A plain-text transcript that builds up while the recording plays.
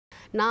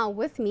Now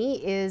with me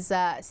is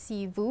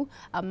Sivu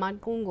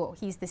Maqungo.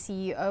 He's the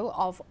CEO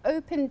of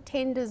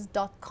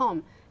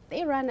OpenTenders.com.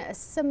 They run a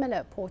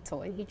similar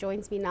portal, and he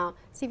joins me now.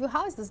 Sivu,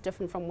 how is this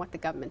different from what the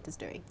government is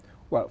doing?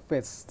 Well,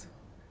 first,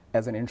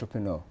 as an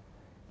entrepreneur,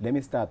 let me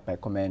start by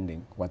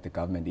commending what the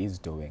government is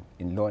doing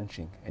in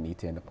launching an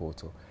e-tender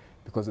portal.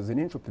 Because as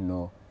an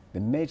entrepreneur, the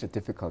major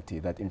difficulty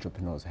that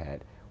entrepreneurs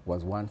had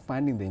was, one,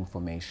 finding the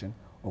information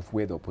of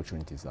where the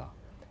opportunities are.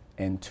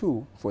 And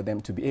two, for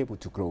them to be able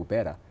to grow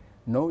better,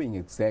 knowing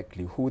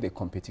exactly who they're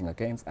competing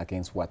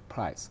against what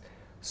price.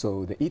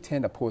 So the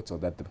e-tender portal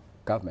that the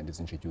government is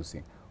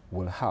introducing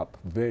will help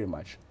very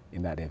much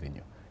in that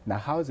avenue. Now,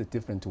 how is it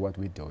different to what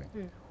we're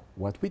doing?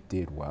 What we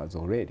did was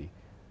already,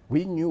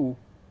 we knew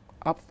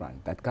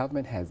upfront that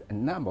government has a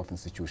number of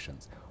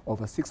institutions,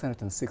 over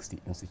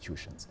 660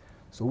 institutions.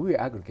 So we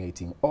were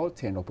aggregating all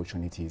 10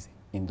 opportunities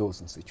in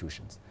those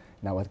institutions.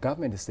 Now, what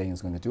government is saying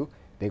is going to do,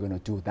 they're going to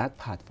do that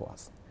part for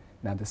us.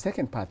 Now, the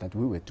second part that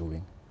we were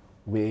doing,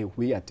 where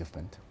we are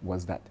different,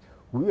 was that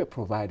we were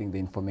providing the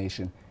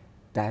information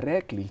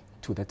directly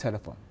to the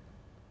telephone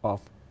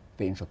of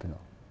the entrepreneur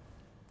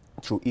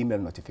through email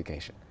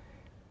notification.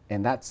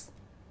 And that's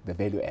the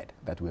value add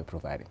that we're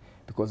providing.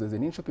 Because as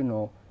an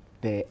entrepreneur,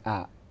 there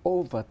are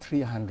over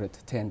 300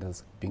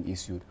 tenders being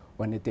issued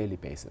on a daily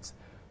basis.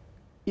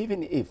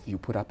 Even if you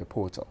put up a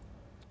portal,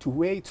 to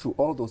wade through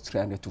all those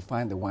 300 to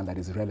find the one that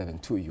is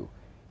relevant to you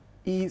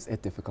is a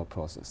difficult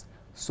process.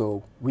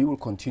 So we will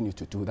continue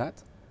to do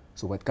that.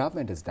 So what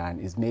government has done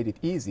is made it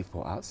easy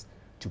for us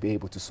to be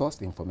able to source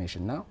the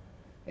information now,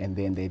 and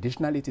then the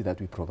additionality that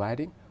we're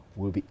providing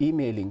will be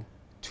emailing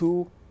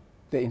to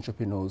the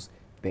entrepreneurs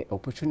the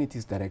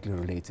opportunities directly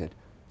related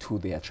to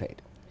their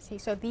trade. See,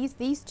 so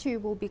these two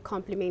will be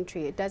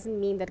complementary. It doesn't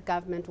mean that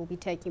government will be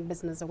taking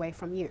business away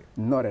from you.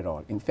 Not at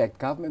all. In fact,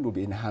 government will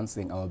be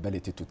enhancing our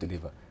ability to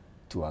deliver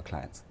to our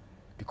clients,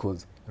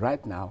 because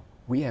right now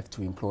we have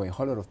to employ a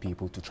whole lot of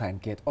people to try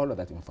and get all of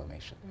that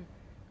information.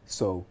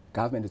 So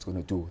government is going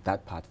to do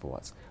that part for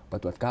us.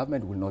 But what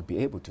government will not be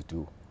able to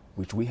do,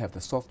 which we have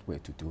the software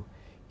to do,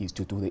 is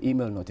to do the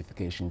email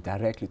notification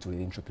directly to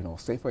the entrepreneur.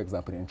 Say, for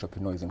example, an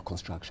entrepreneur is in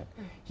construction.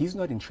 He's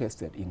not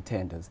interested in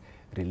tenders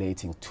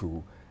relating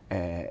to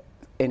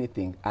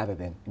anything other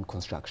than in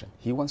construction.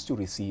 He wants to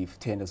receive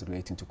tenders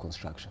relating to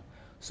construction.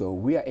 So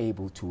we are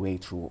able to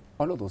wade through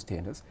all of those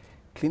tenders,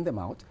 clean them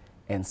out,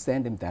 and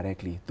send them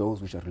directly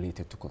those which are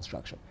related to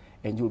construction.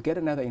 And you'll get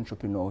another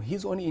entrepreneur,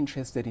 he's only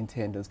interested in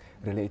tenders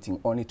relating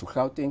only to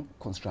Gauteng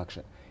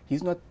construction.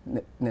 He's not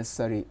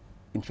necessarily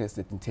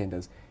interested in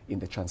tenders in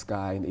the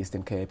Transkei, in the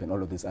Eastern Cape, and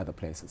all of these other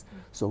places.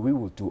 So we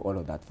will do all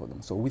of that for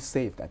them. So we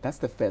save that. That's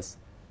the first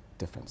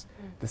difference.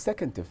 The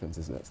second difference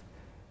is this.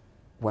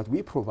 What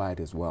we provide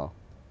as well,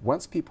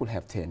 once people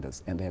have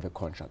tenders and they have a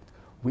contract,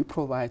 we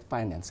provide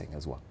financing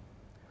as well.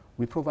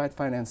 We provide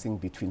financing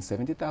between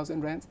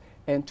 70,000 rands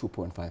and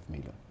 2.5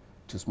 million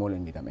to small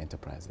and medium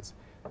enterprises,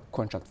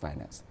 contract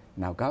finance.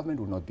 Now, government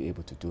will not be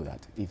able to do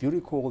that. If you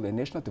recall, the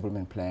National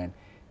Development Plan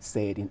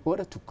said in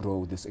order to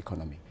grow this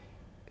economy,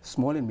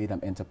 small and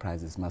medium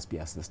enterprises must be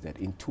assisted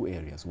in two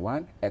areas.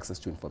 One, access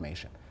to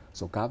information.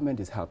 So government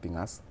is helping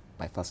us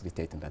by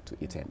facilitating that to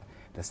e-tender.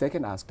 The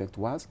second aspect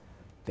was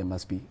they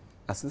must be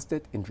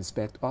assisted in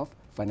respect of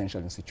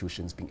financial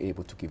institutions being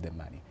able to give them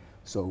money.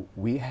 So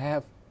we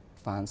have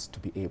funds to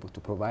be able to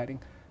providing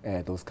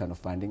those kind of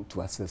funding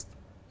to assist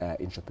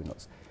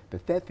entrepreneurs. The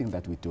third thing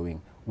that we're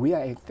doing, we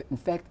are in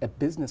fact a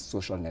business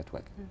social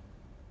network.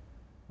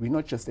 We're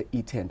not just the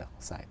e-tender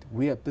side.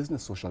 We are a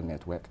business social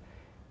network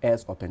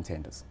as Open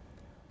Tenders.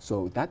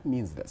 So that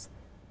means this.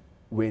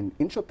 When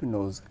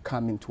entrepreneurs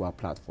come into our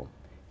platform,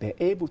 they're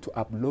able to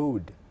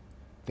upload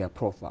their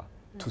profile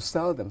to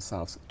sell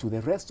themselves to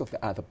the rest of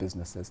the other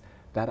businesses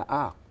that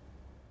are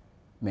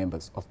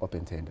members of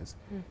Open Tenders.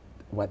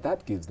 What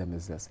that gives them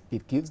is this.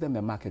 It gives them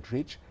a market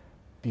reach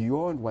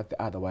beyond what they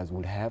otherwise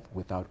would have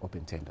without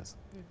Open Tenders.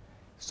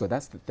 So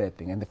that's the third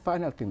thing. And the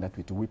final thing that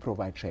we do, we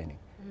provide training.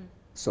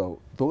 So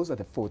those are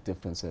the four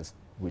differences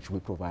which we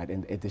provide,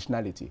 and the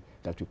additionality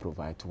that we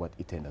provide to what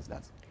e-tenders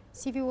does.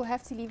 Sivu, we'll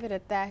have to leave it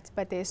at that,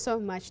 but there's so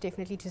much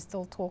definitely to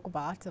still talk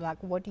about,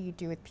 like what do you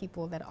do with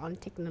people that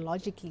aren't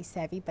technologically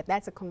savvy, but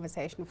that's a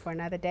conversation for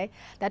another day.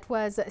 That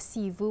was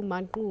Sivu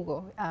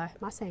Maqungo. Am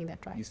I saying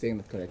that right? You're saying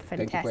that correct.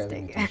 Fantastic.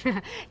 Thank you for having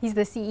me. He's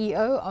the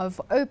CEO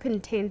of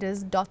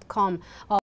OpenTenders.com.